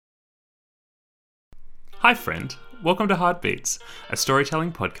Hi friend, welcome to Heartbeats, a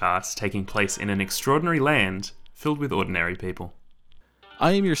storytelling podcast taking place in an extraordinary land filled with ordinary people.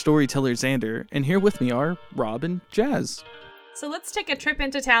 I am your storyteller Xander, and here with me are Rob and Jazz. So let's take a trip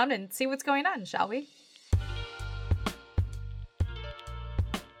into town and see what's going on, shall we?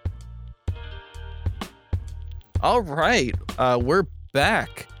 All right, we're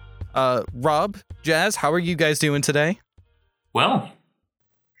back. Rob, Jazz, how are you guys doing today? Well,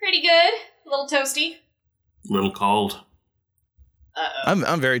 Pretty good. A little toasty. little cold. Uh-oh.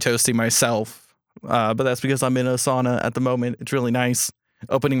 I'm very toasty myself, but that's because I'm in a sauna at the moment. It's really nice,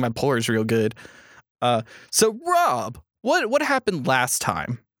 opening my pores real good. So Rob, what happened last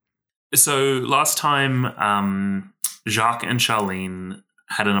time? So last time, Jacques and Charlene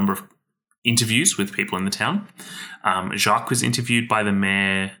had a number of interviews with people in the town. Jacques was interviewed by the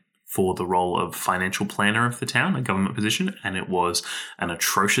mayor for the role of financial planner of the town, a government position, and it was an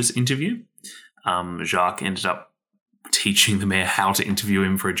atrocious interview. Jacques ended up teaching the mayor how to interview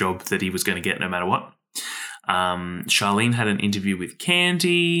him for a job that he was going to get no matter what. Charlene had an interview with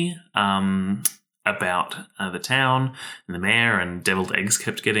Candy about the town and the mayor, and deviled eggs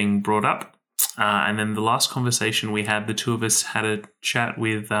kept getting brought up. And then the last conversation we had, the two of us had a chat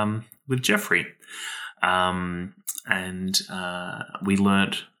with Jeffrey. And we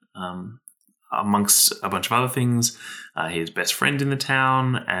learnt, amongst a bunch of other things, his best friend in the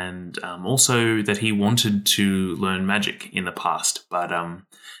town, and also that he wanted to learn magic in the past, but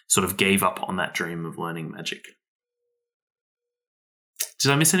sort of gave up on that dream of learning magic.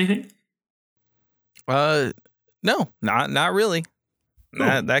 Did I miss anything? No, not really.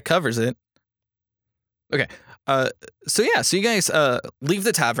 Cool. That covers it. Okay. So you guys leave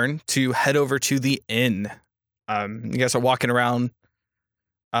the tavern to head over to the inn. You guys are walking around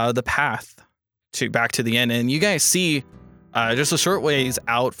the path back to the inn, and you guys see just a short ways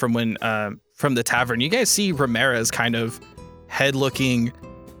out from the tavern. You guys see Ramirez kind of head looking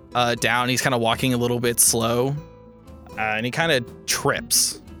down. He's kind of walking a little bit slow, and he kind of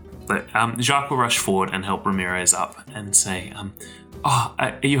trips. But Jacques will rush forward and help Ramirez up and say,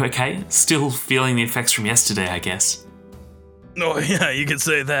 are you okay? Still feeling the effects from yesterday, I guess. Oh, yeah, you can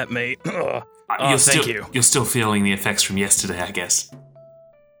say that, mate. Thank you. You're still feeling the effects from yesterday, I guess.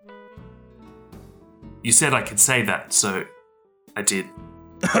 You said I could say that, so I did.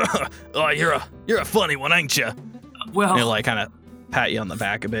 Oh, you're a funny one, ain't you? Well, He'll like kind of pat you on the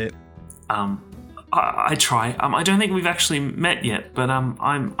back a bit. I try. I don't think we've actually met yet, but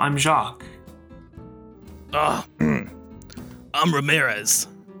I'm Jacques. I'm Ramirez.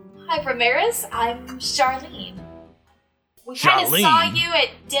 Hi, Ramirez. I'm Charlene. We kind of Charlene? saw you at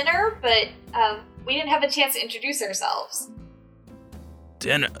dinner, but we didn't have a chance to introduce ourselves.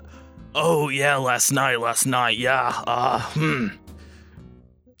 Dinner. Oh yeah, last night. Yeah.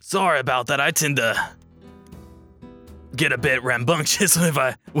 Sorry about that. I tend to get a bit rambunctious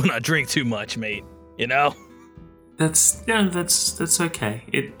when I drink too much, mate. You know. That's okay.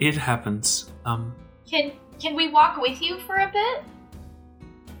 It happens. Can we walk with you for a bit?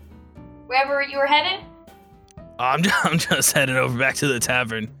 Wherever you were headed? I'm just heading over back to the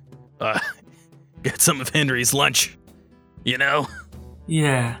tavern. Get some of Henry's lunch. You know.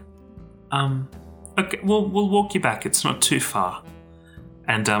 Yeah. Okay. We'll walk you back. It's not too far.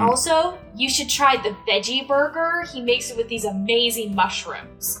 And Also, you should try the veggie burger. He makes it with these amazing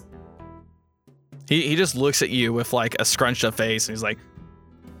mushrooms. He just looks at you with like a scrunched up face, and he's like,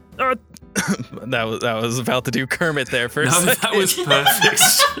 that was about to do Kermit there for a second. that was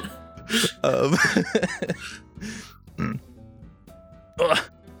perfect.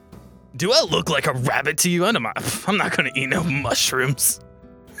 Do I look like a rabbit to you? I'm not gonna eat no mushrooms.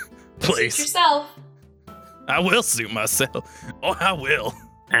 Suit Please, yourself. I will suit myself. Oh, I will.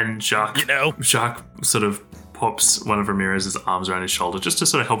 And Jacques, You know. Jacques sort of pops one of Ramirez's arms around his shoulder just to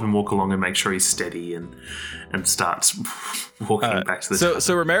sort of help him walk along and make sure he's steady, and starts walking back to the tavern.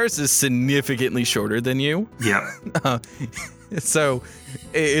 So Ramirez is significantly shorter than you. Yeah. So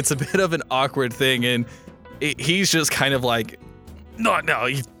it's a bit of an awkward thing, and he's just kind of like, no,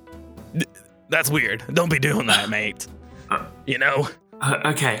 that's weird. Don't be doing that, mate. You know?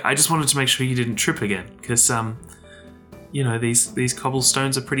 Okay, I just wanted to make sure you didn't trip again, because, these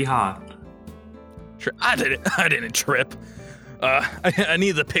cobblestones are pretty hard. I didn't trip. I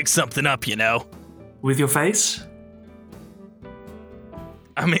need to pick something up, you know? With your face?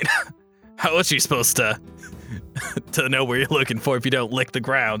 I mean, how else are you supposed to know where you're looking for if you don't lick the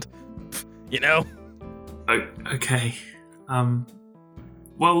ground? You know? Okay.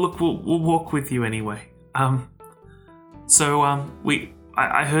 Well, look, we'll walk with you anyway. I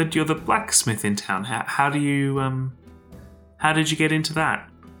heard you're the blacksmith in town. How did you get into that?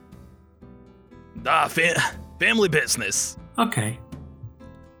 Family business. Okay.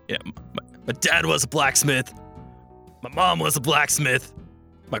 Yeah, my dad was a blacksmith. My mom was a blacksmith.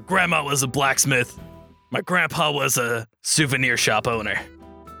 My grandma was a blacksmith. My grandpa was a souvenir shop owner.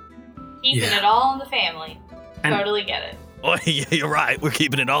 Keeping Yeah. it all in the family. And- Totally get it. Oh, yeah, you're right. We're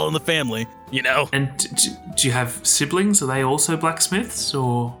keeping it all in the family, you know? And do you have siblings? Are they also blacksmiths,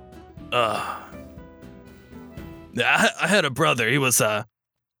 or? Yeah, I had a brother. He was, you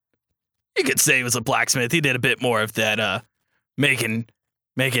could say he was a blacksmith. He did a bit more of that, making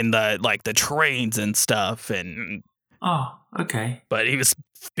the trains and stuff, Oh, okay. but he was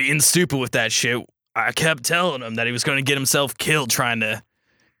being stupid with that shit. I kept telling him that he was going to get himself killed trying to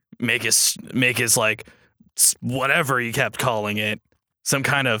make his like whatever he kept calling it, some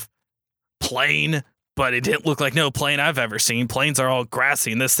kind of plane, but it didn't look like no plane I've ever seen. Planes are all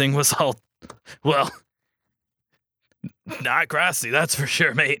grassy, and this thing was all, well, not grassy, that's for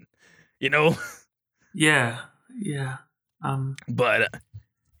sure, mate. You know, Yeah. but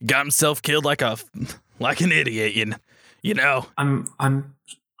got himself killed like an idiot, you know. I'm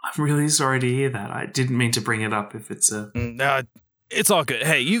really sorry to hear that. I didn't mean to bring it up. If it's a It's all good.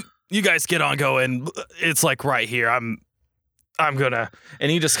 Hey, you guys get on going. It's like right here. I'm gonna.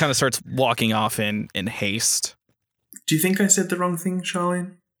 And he just kind of starts walking off in haste. Do you think I said the wrong thing,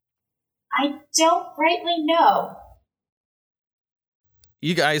 Charlene? I don't rightly know.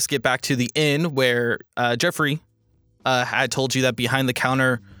 You guys get back to the inn where Jeffrey had told you that behind the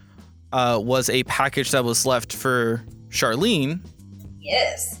counter was a package that was left for Charlene.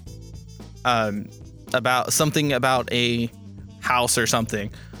 Yes. About a house or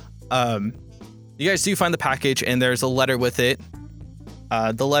something. You guys do find the package, and there's a letter with it.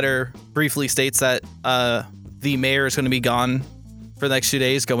 The letter briefly states that the mayor is going to be gone for the next 2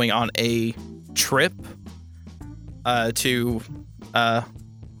 days, going on a trip to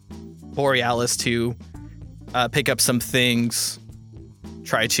Borealis to pick up some things,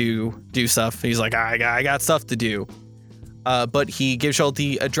 try to do stuff. He's like, I got stuff to do. But he gives y'all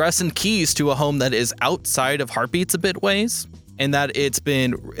the address and keys to a home that is outside of Heartbeats a bit ways, and that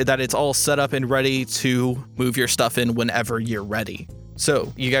it's all set up and ready to move your stuff in whenever you're ready.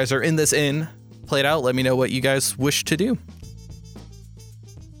 So you guys are in this inn. Play it out. Let me know what you guys wish to do.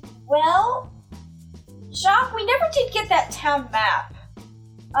 Well, Jacques, we never did get that town map.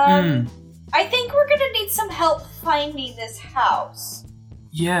 I think we're gonna need some help finding this house.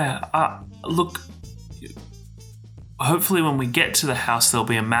 Yeah. Look. Hopefully, when we get to the house, there'll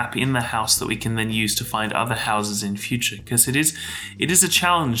be a map in the house that we can then use to find other houses in future. Because it is a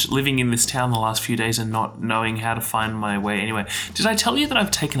challenge living in this town the last few days and not knowing how to find my way. Anyway, did I tell you that I've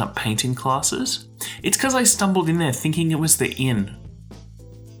taken up painting classes? It's because I stumbled in there thinking it was the inn.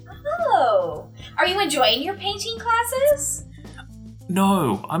 Oh, are you enjoying your painting classes?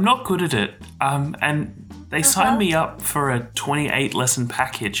 No, I'm not good at it. And they signed me up for a 28 lesson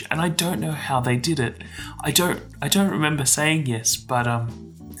package, and I don't know how they did it. I don't remember saying yes, but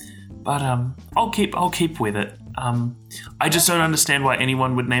I'll keep with it. I just don't understand why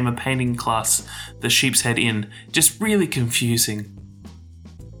anyone would name a painting class the Sheep's Head Inn. Just really confusing.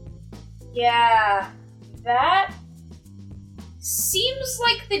 Yeah, that seems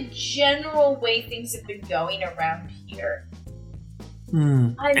like the general way things have been going around here.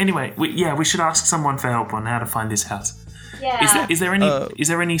 Anyway, we should ask someone for help on how to find this house. Yeah. Is there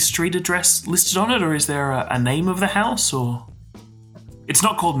any street address listed on it, or is there a name of the house? Or it's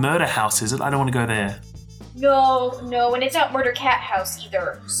not called Murder House, is it? I don't want to go there. No, and it's not Murder Cat House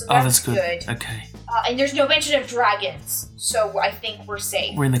either. So that's good. Okay, And there's no mention of dragons, so I think we're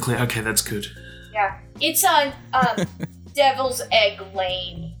safe. we're in the clear. Okay, that's good. Yeah, it's on Devil's Egg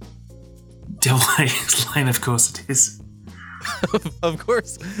Lane. Devil Eggs Lane, of course it is. Of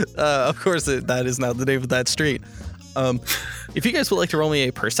course, that is now the name of that street. If you guys would like to roll me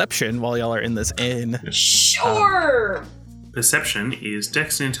a perception while y'all are in this inn. Sure. Perception is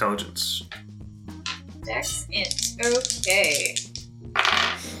Dex and Intelligence. Dex int. Okay.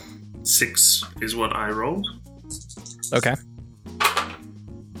 6 is what I rolled. Okay.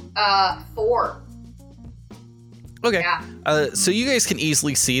 4. Okay. Yeah. So you guys can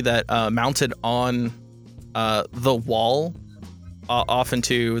easily see that mounted on the wall off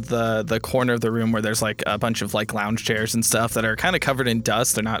into the corner of the room where there's like a bunch of like lounge chairs and stuff that are kind of covered in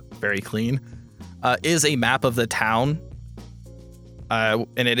dust. They're not very clean. Is a map of the town.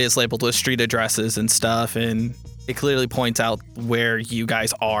 And it is labeled with street addresses and stuff. And it clearly points out where you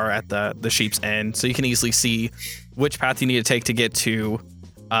guys are at the Sheep's End. So you can easily see which path you need to take to get to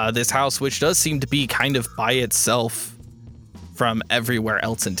this house, which does seem to be kind of by itself from everywhere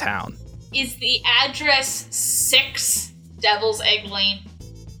else in town. Is the address 6 Devil's Egg Lane?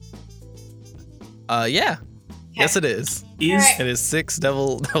 Yeah. Yes, it is. It is 6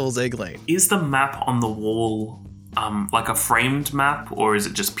 Devil's Egg Lane. Is the map on the wall like a framed map, or is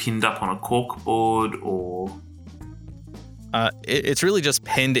it just pinned up on a corkboard, or? It's really just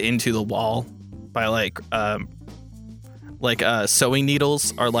pinned into the wall by like sewing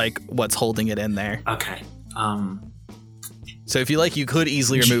needles are like what's holding it in there. Okay. So if you like, you could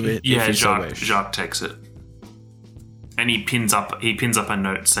easily remove it. Yeah, if you so wish. Jacques takes it, and he pins up a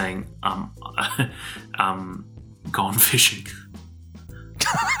note saying, "Gone fishing."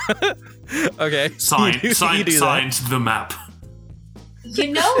 Okay. Signed the map.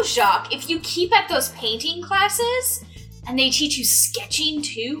 You know, Jacques, if you keep at those painting classes and they teach you sketching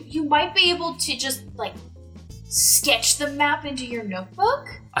too, you might be able to just like sketch the map into your notebook.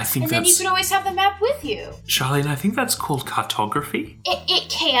 I think then you can always have the map with you. Charlene, I think that's called cartography. It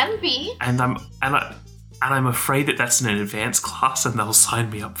can be. And I'm afraid that that's in an advanced class, and they'll sign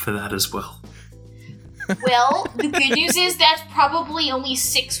me up for that as well. Well, the good news is that's probably only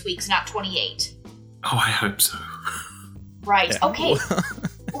 6 weeks, not 28. Oh, I hope so. Right, Yeah. okay.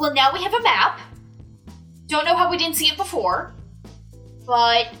 Well, now we have a map. Don't know how we didn't see it before.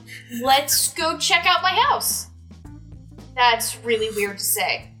 But let's go check out my house. That's really weird to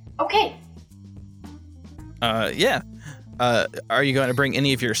say. Okay. Yeah. Are you going to bring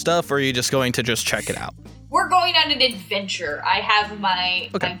any of your stuff, or are you just going to just check it out? We're going on an adventure. I have my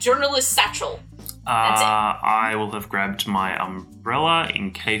journalist satchel. That's it. I will have grabbed my umbrella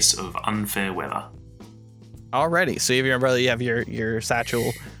in case of unfair weather. Alrighty, so you have your umbrella, you have your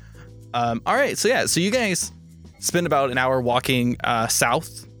satchel. All right, so you guys spend about an hour walking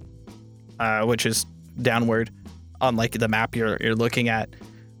south, which is downward on like the map you're looking at.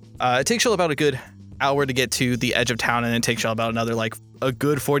 It takes you about a good hour to get to the edge of town, and it takes you about another like a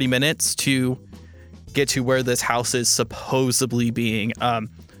good 40 minutes to get to where this house is supposedly being.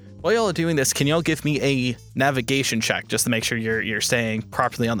 While y'all are doing this, can y'all give me a navigation check just to make sure you're staying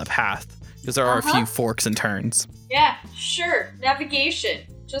properly on the path? Because there are a few forks and turns. Yeah, sure. Navigation.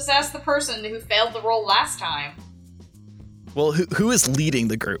 Just ask the person who failed the roll last time. Well, who is leading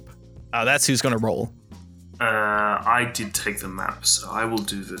the group? That's who's going to roll. I did take the map, so I will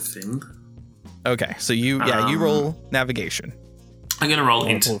do the thing. Okay, so you roll navigation. I'm going to roll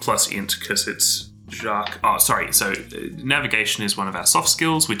int plus int because it's Jacques. Oh, sorry. So navigation is one of our soft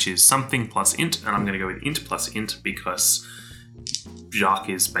skills, which is something plus int, and I'm going to go with int plus int because Jacques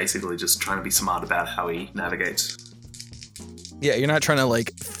is basically just trying to be smart about how he navigates. Yeah, you're not trying to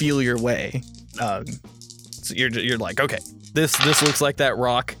like feel your way. So you're like, okay, this looks like that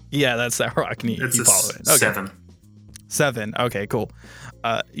rock. Yeah, that's that rock. And you follow it. Okay. 7. Okay, cool.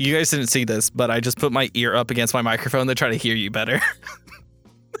 You guys didn't see this, but I just put my ear up against my microphone to try to hear you better.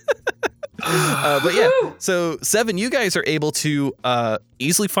 But yeah, so 7, you guys are able to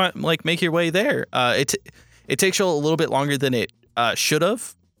easily make your way there. It takes you a little bit longer than it should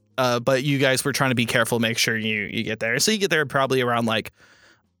have, but you guys were trying to be careful, make sure you get there. So you get there probably around like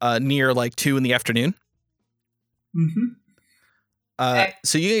near like 2 in the afternoon. Mm-hmm.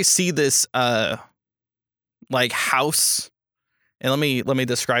 So you guys see this like house, and let me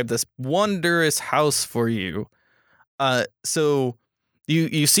describe this wondrous house for you. So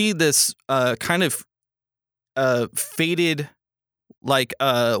you see this kind of faded like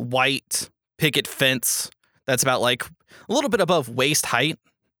white picket fence that's about like a little bit above waist height.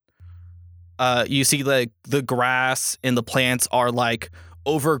 You see like the grass and the plants are like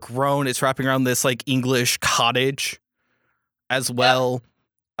overgrown. It's wrapping around this like English cottage as well.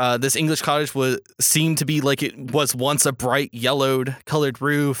 This English cottage seemed to be like it was once a bright yellowed colored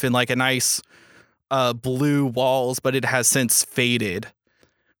roof and like a nice blue walls, but it has since faded.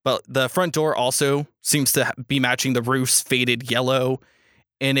 But the front door also seems to be matching the roof's faded yellow,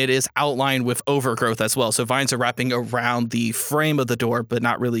 and it is outlined with overgrowth as well. So vines are wrapping around the frame of the door, but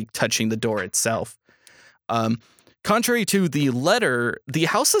not really touching the door itself. Contrary to the letter, the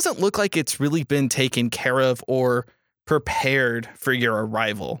house doesn't look like it's really been taken care of or prepared for your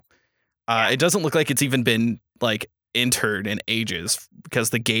arrival. It doesn't look like it's even been like entered in ages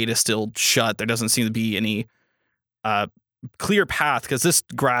because the gate is still shut. There doesn't seem to be any clear path because this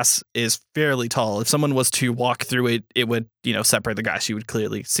grass is fairly tall. If someone was to walk through it, it would, separate the grass. You would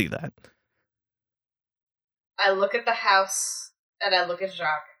clearly see that. I look at the house and I look at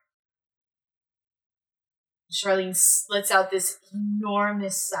Jacques. Charlene slits out this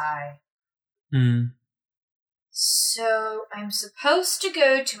enormous sigh. So I'm supposed to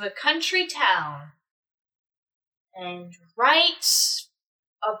go to a country town and write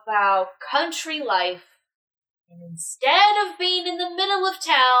about country life. And instead of being in the middle of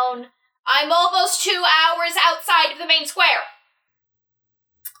town, I'm almost 2 hours outside of the main square.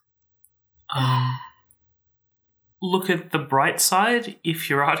 Look at the bright side. If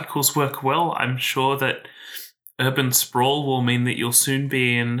your articles work well, I'm sure that urban sprawl will mean that you'll soon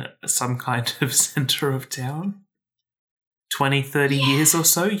be in some kind of center of town. 20, 30 years or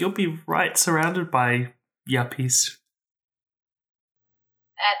so, you'll be right surrounded by yuppies.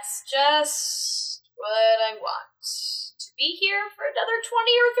 That's just what I want. To be here for another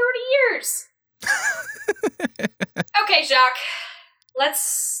 20 or 30 years. Okay, Jacques.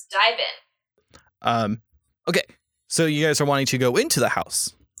 Let's dive in. Okay. So you guys are wanting to go into the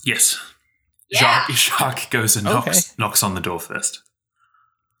house. Yes. Yeah. Jacques goes and knocks on the door first.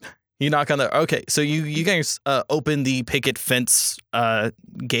 You knock on the... Okay, so you guys open the picket fence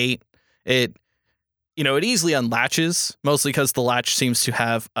gate. It easily unlatches, mostly because the latch seems to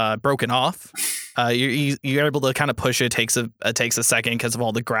have broken off. You're able to kind of push it. Takes a second because of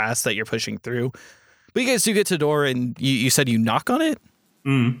all the grass that you're pushing through. But you guys do get to the door, and you said you knock on it?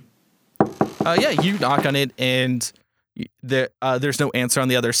 Yeah, you knock on it, and there's no answer on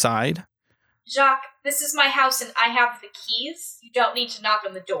the other side. Jacques, this is my house, and I have the keys. You don't need to knock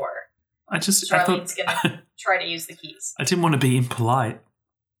on the door. Charlene's gonna try to use the keys. I didn't want to be impolite.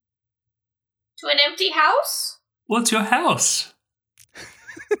 To an empty house? Well, it's your house.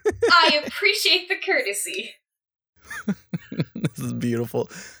 I appreciate the courtesy. This is beautiful.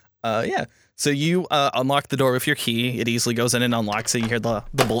 Yeah. So you unlock the door with your key. It easily goes in and unlocks it. You hear the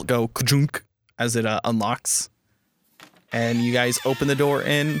bolt go ka-junk as it unlocks. And you guys open the door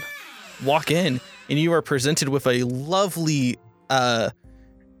and walk in. And you are presented with a lovely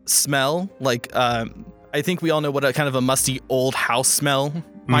smell. Like, I think we all know what a kind of a musty old house smell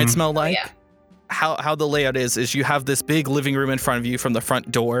might smell like. Yeah. How the layout is you have this big living room in front of you from the front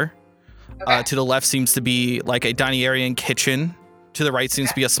door. Okay. To the left seems to be like a dining area and kitchen. To the right seems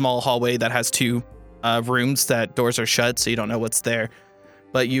to be a small hallway that has two rooms that doors are shut, so you don't know what's there.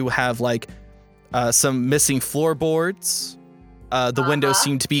 But you have like some missing floorboards. The windows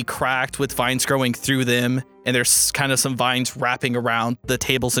seem to be cracked with vines growing through them, and there's kind of some vines wrapping around the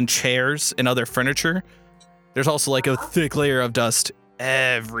tables and chairs and other furniture. There's also like a thick layer of dust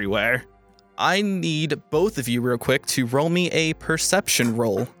everywhere. I need both of you real quick to roll me a perception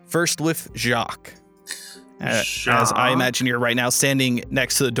roll. First with Jacques. As I imagine you're right now standing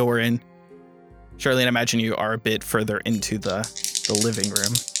next to the door, and Charlene, I imagine you are a bit further into the living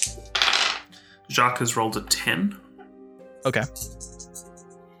room. Jacques has rolled a 10. Okay.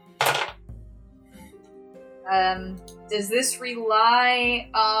 Does this rely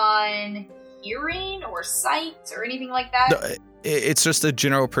on hearing or sight or anything like that? No, it's just a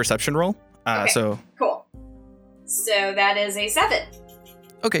general perception roll. Okay. So Cool. So that is a 7.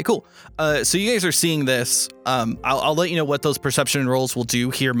 okay, cool. So you guys are seeing this. I'll let you know what those perception rolls will do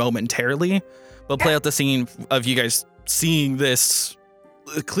here momentarily, but play out the scene of you guys seeing this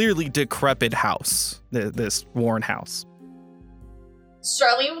clearly decrepit house, this worn house.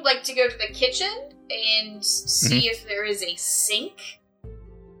 Charlene would like to go to the kitchen and see if there is a sink.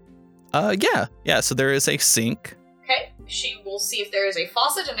 Yeah. So there is a sink. Okay. She will see if there is a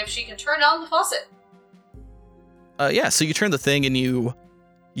faucet and if she can turn on the faucet. Yeah. So you turn the thing and you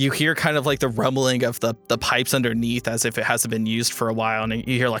hear kind of like the rumbling of the pipes underneath as if it hasn't been used for a while, and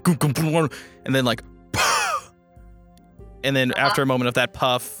you hear like and then like and then after a moment of that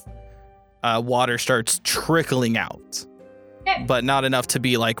puff, water starts trickling out. Okay. But not enough to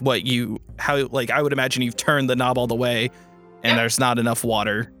be like I would imagine you've turned the knob all the way and there's not enough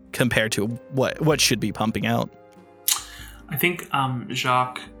water compared to what should be pumping out. I think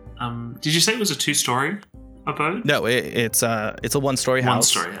Jacques, did you say it was a 2-story abode? No, it's a 1-story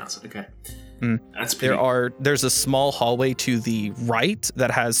house. 1-story house. Okay. That's pretty... There's a small hallway to the right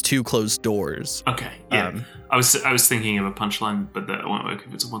that has 2 closed doors. Okay. Yeah. I was thinking of a punchline, but that won't work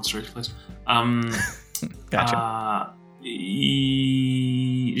if it's a 1-story place. Gotcha.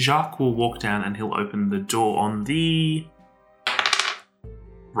 Jacques will walk down and he'll open the door on the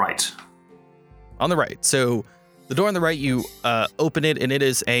right. On the right. So the door on the right, you open it, and it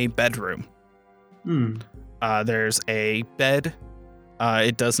is a bedroom. There's a bed.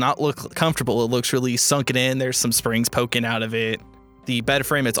 It does not look comfortable. It looks really sunken in. There's some springs poking out of it. The bed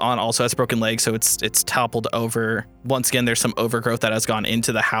frame it's on also has broken legs, so it's toppled over. Once again, there's some overgrowth that has gone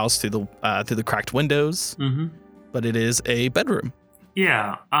into the house through the cracked windows. Mm-hmm. But it is a bedroom.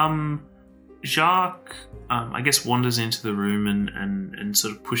 Yeah. Jacques, I guess, wanders into the room and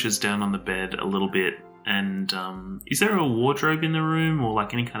sort of pushes down on the bed a little bit. And is there a wardrobe in the room or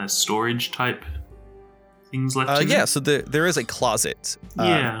like any kind of storage type things left in yeah, it? so there is a closet.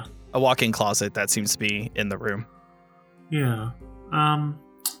 A walk-in closet that seems to be in the room. Yeah.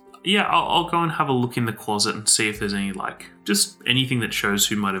 I'll go and have a look in the closet and see if there's any, like, just anything that shows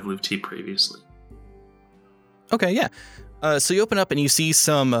who might have lived here previously. Okay, yeah. So you open up and you see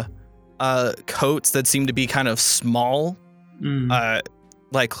some coats that seem to be kind of small.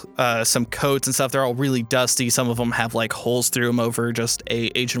 Some coats and stuff. They're all really dusty. Some of them have like holes through them over just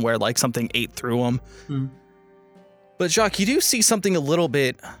age and wear, like something ate through them. But Jacques, you do see something a little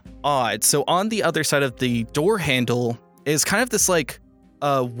bit odd. So on the other side of the door handle is kind of this like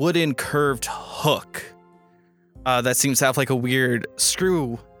wooden curved hook that seems to have like a weird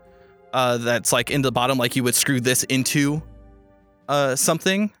screw that's like in the bottom, like you would screw this into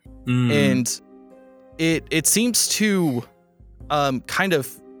something. And it seems to kind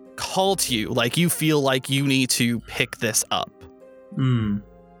of call to you, like you feel like you need to pick this up. Well,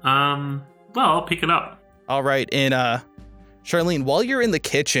 I'll pick it up. All right, and Charlene, while you're in the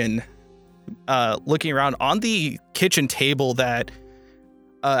kitchen, looking around on the kitchen table that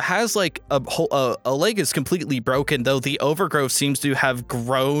has like a leg is completely broken, though the overgrowth seems to have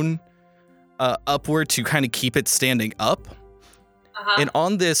grown upward to kind of keep it standing up. And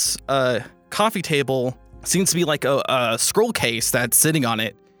on this coffee table seems to be like a scroll case that's sitting on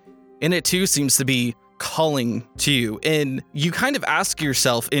it, and it too seems to be calling to you. And you kind of ask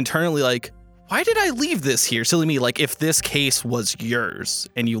yourself internally, like, why did I leave this here? Silly me, like if this case was yours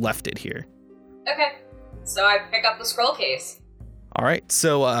and you left it here. Okay, so I pick up the scroll case. All right,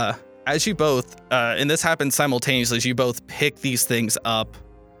 so as you both, and this happens simultaneously, as you both pick these things up,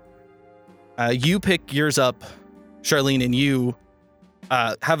 you pick yours up, Charlene, and you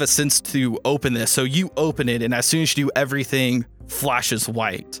have a sense to open this. So you open it, and as soon as you do, everything flashes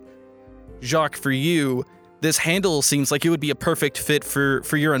white. Jacques, for you, this handle seems like it would be a perfect fit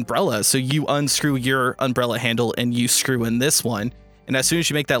for your umbrella. So you unscrew your umbrella handle and you screw in this one. And as soon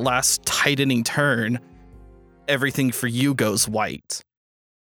as you make that last tightening turn, everything for you goes white.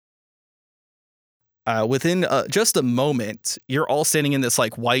 Within just a moment, you're all standing in this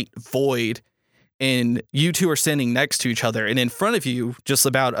like white void, and you two are standing next to each other. And in front of you, just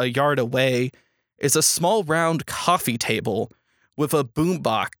about a yard away, is a small round coffee table with a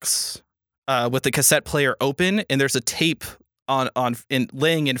boombox with the cassette player open, and there's a tape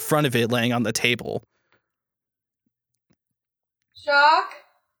laying in front of it, laying on the table. Jacques?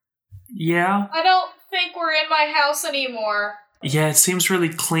 Yeah? I don't think we're in my house anymore. Yeah, it seems really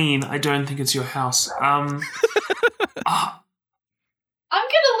clean. I don't think it's your house. I'm gonna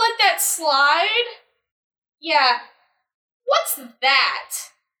let that slide. Yeah. What's that?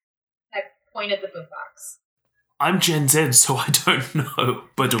 I pointed the boombox. I'm Gen Z, so I don't know.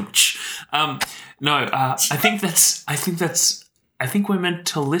 Badooch. I think we're meant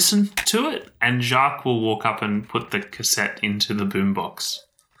to listen to it, and Jacques will walk up and put the cassette into the boombox.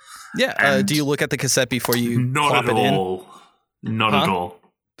 Yeah. Do you look at the cassette before you not plop at it all? in? Not at all.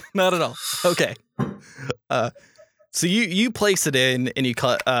 Not at all. Okay. So you place it in and you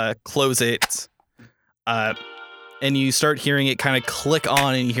close it, and you start hearing it kind of click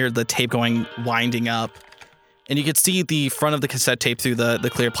on, and you hear the tape winding up, and you can see the front of the cassette tape through the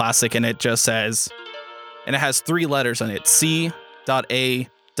clear plastic, and it just says, and it has 3 letters on it: C.A.L.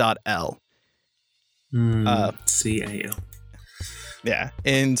 C.A.L. Yeah,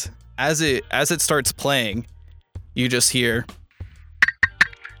 and as it starts playing, you just hear,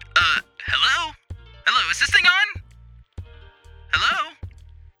 hello? Hello, is this thing on? Hello?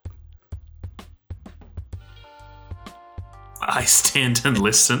 I stand and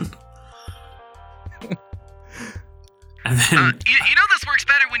listen. And then... you know this works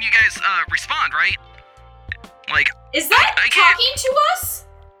better when you guys respond, right? Like... Is that I can't... talking to us?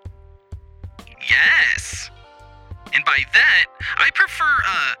 Yes. And by that, I prefer,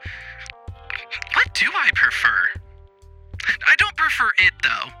 what do I prefer? I don't prefer it,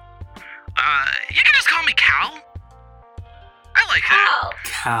 though. You can just call me Cal. I like that.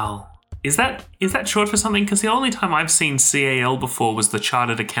 Cal. Is that short for something? Because the only time I've seen CAL before was the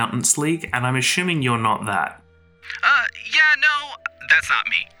Chartered Accountants League, and I'm assuming you're not that. Yeah, no, that's not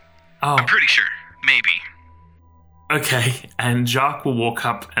me. Oh. I'm pretty sure. Maybe. Okay, and Jacques will walk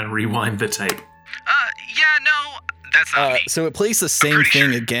up and rewind the tape. Yeah, no, that's not me. So it plays the same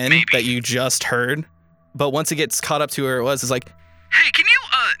thing again that you just heard, but once it gets caught up to where it was, it's like, hey, can you,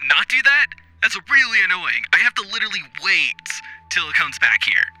 not do that? That's really annoying. I have to literally wait till it comes back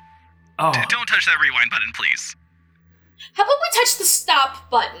here. Oh. Don't touch that rewind button, please. How about we touch the stop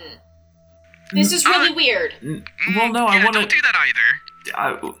button? This is really weird. Well, no, I want to... don't do that either.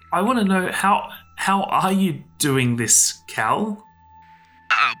 I want to know, how are you doing this, Cal?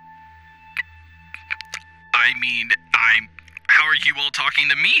 I mean, I'm how are you all talking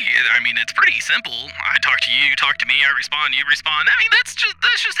to me? I mean, it's pretty simple. I talk to you, you talk to me, I respond, you respond. I mean, that's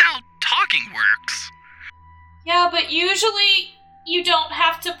just how talking works. Yeah, but usually you don't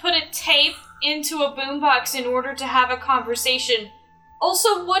have to put a tape into a boombox in order to have a conversation.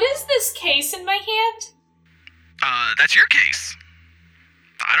 Also, what is this case in my hand? That's your case.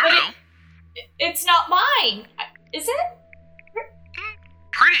 I don't know. It's not mine. Is it?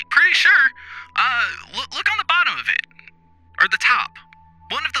 Pretty sure. Look on the bottom of it. Or the top.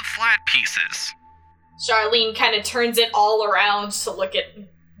 One of the flat pieces. Charlene kind of turns it all around to look at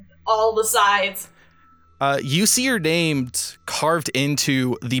all the sides. You see your name carved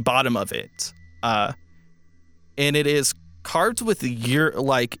into the bottom of it. And it is carved with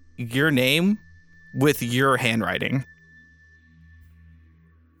your name with your handwriting.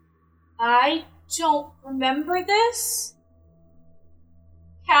 I don't remember this.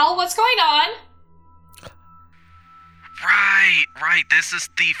 Cal, what's going on? Right. This is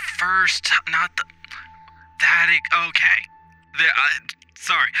the first, not the... Okay.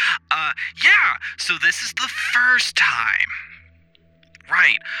 Sorry. Yeah, so this is the first time.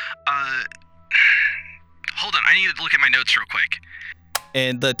 Right. Hold on, I need to look at my notes real quick.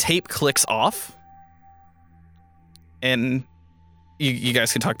 And the tape clicks off. And you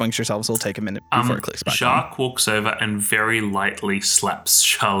guys can talk amongst yourselves. It'll take a minute before it clicks back on. Jacques walks over and very lightly slaps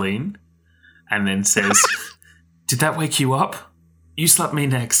Charlene and then says, "Did that wake you up? You slap me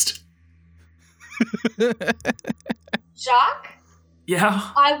next." Jacques?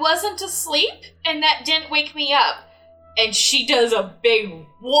 Yeah? I wasn't asleep, and that didn't wake me up. And she does a big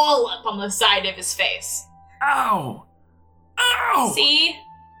wallop on the side of his face. Ow! Ow! See?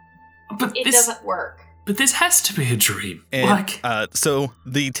 But It this doesn't work. But this has to be a dream. And so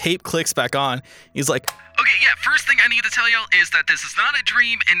the tape clicks back on. He's like, Okay, yeah, first thing I need to tell y'all is that this is not a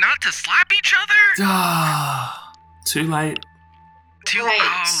dream and not to slap each other. Too late.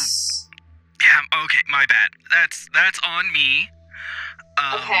 Right. Yeah, okay, my bad. That's on me.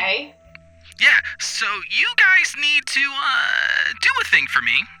 Okay. Yeah, so you guys need to, do a thing for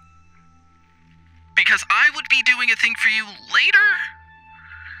me. Because I would be doing a thing for you later.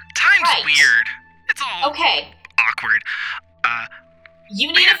 Time's Right. weird. It's all Okay. awkward.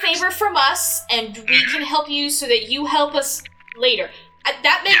 You need a favor from us, and we can help you so that you help us later.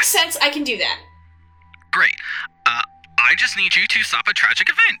 That makes sense. I can do that. Great. I just need you to stop a tragic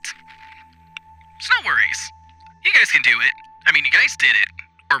event. It's no worries. You guys can do it. I mean, you guys did it.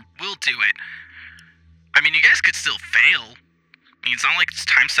 Or will do it. I mean, you guys could still fail. I mean, it's not like it's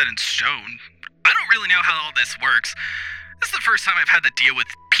time set in stone. I don't really know how all this works. This is the first time I've had to deal with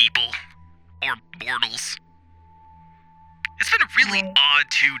people. Or mortals. It's been a really odd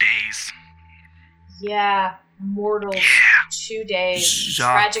 2 days. Yeah. Mortals. Yeah. 2 days.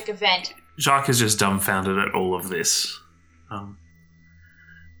 Jacques- Tragic event. Jacques is just dumbfounded at all of this.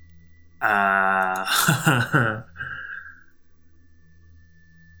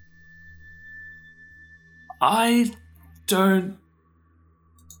 I don't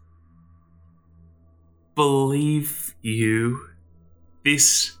believe you.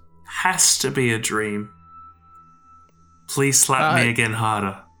 This has to be a dream. Please slap me again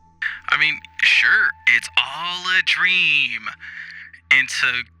harder. I mean, sure, it's all a dream. And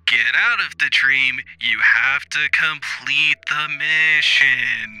to get out of the dream, you have to complete the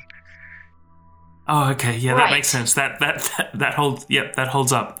mission. Oh, okay. Yeah, Right. that makes sense. That holds. Yep, that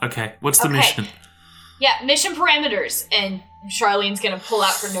holds up. Okay, what's the Okay. mission? Yeah, mission parameters. And Charlene's gonna pull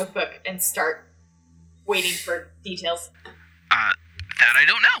out her notebook and start waiting for details. That I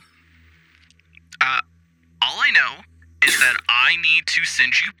don't know. All I know is that I need to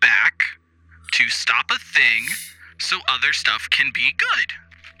send you back to stop a thing so other stuff can be good.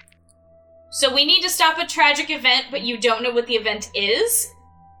 So we need to stop a tragic event, but you don't know what the event is?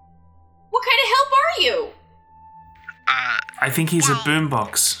 What kind of help are you? I think he's well- a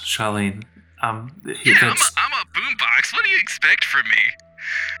boombox, Charlene. Yeah, I'm a boombox. What do you expect from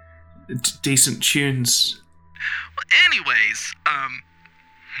me? Decent tunes. Well, anyways, I'm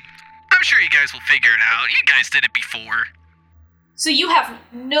sure you guys will figure it out. You guys did it before. So you have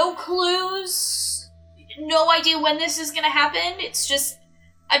no clues? No idea when this is gonna happen? It's just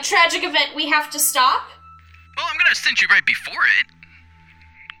a tragic event we have to stop? Well, I'm gonna send you right before it.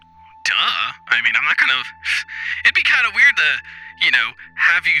 Duh. I mean, I'm not gonna... It'd be kind of weird to,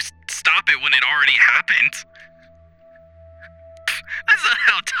 have you stop it when it already happened. That's not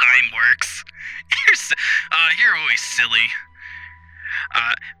how time works. You're always silly.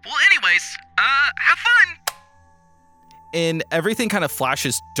 Well, anyways, have fun. and everything kind of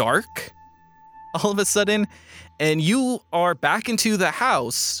flashes dark all of a sudden. And you are back into the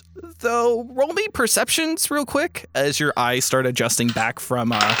house, though roll me perceptions real quick as your eyes start adjusting back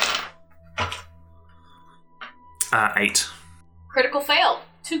from 8. Critical fail.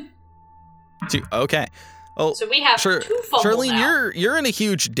 2. Okay. Oh, So we have sure, 2 fumbles Charlene, now. you're in a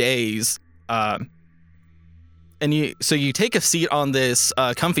huge daze, and you take a seat on this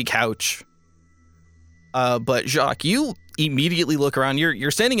comfy couch. But Jacques, you immediately look around.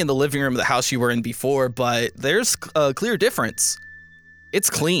 You're standing in the living room of the house you were in before, but there's a clear difference. It's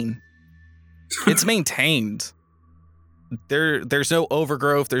clean. It's maintained. There's no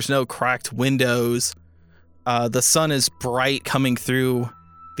overgrowth. There's no cracked windows. The sun is bright coming through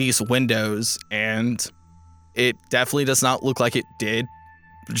these windows, and it definitely does not look like it did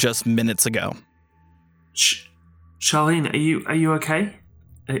just minutes ago. Charlene, are you okay?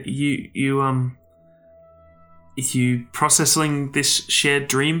 Is you processing this shared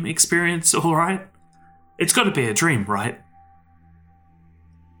dream experience all right? It's got to be a dream, right?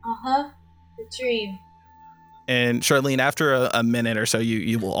 Uh-huh. The dream. And Charlene, after a minute or so,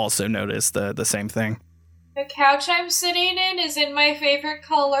 you will also notice the same thing. The couch I'm sitting in is in my favorite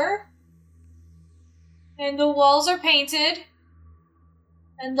color. And the walls are painted.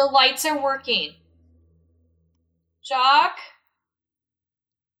 And the lights are working. Jock?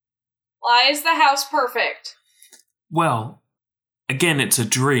 Why is the house perfect? Well, again, it's a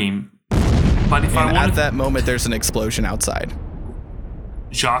dream. But if I And want at that moment, there's an explosion outside.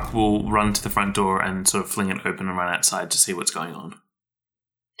 Jacques will run to the front door and sort of fling it open and run outside to see what's going on.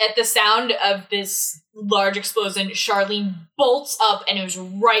 At the sound of this large explosion, Charlene bolts up and is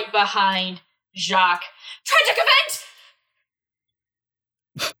right behind Jacques. Tragic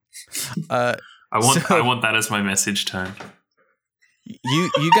event! I want that as my message tone.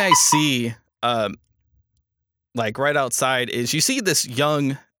 You guys see, like right outside is you see this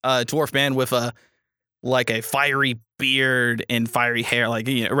young dwarf man with a fiery beard and fiery hair, like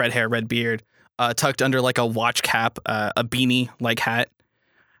red hair, red beard, tucked under like a watch cap, a beanie like hat.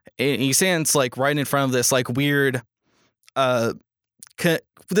 And he stands like right in front of this like weird,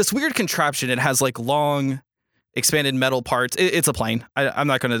 this weird contraption. It has like long, expanded metal parts. It's a plane. I'm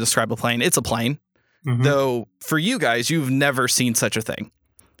not going to describe a plane. It's a plane. Mm-hmm. Though for you guys, you've never seen such a thing,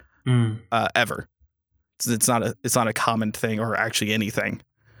 ever. It's not a common thing or actually anything.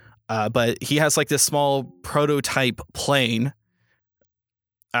 But he has like this small prototype plane.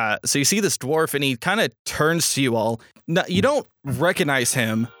 So you see this dwarf, and he kind of turns to you all. Now, you don't recognize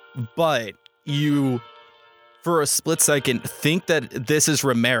him, but you, for a split second, think that this is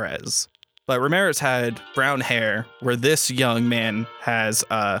Ramirez. But Ramirez had brown hair, where this young man has,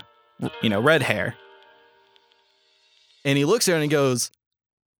 red hair. And he looks at her and he goes,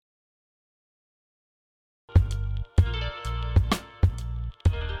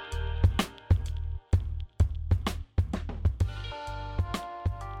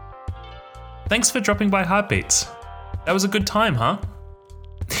 Thanks for dropping by Heartbeats. That was a good time, huh?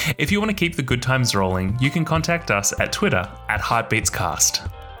 If you want to keep the good times rolling, you can contact us at Twitter at HeartbeatsCast.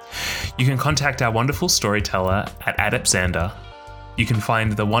 You can contact our wonderful storyteller at Adeptxander. You can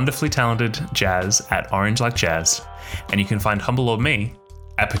find the wonderfully talented Jazz at Orange Like Jazz. And you can find Humble Lord Me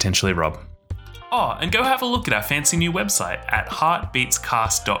at Potentially Rob. Oh, and go have a look at our fancy new website at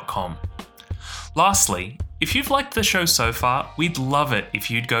heartbeatscast.com. Lastly, if you've liked the show so far, we'd love it if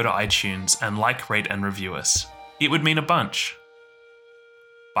you'd go to iTunes and like, rate, and review us. It would mean a bunch.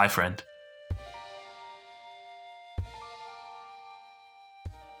 Bye, friend.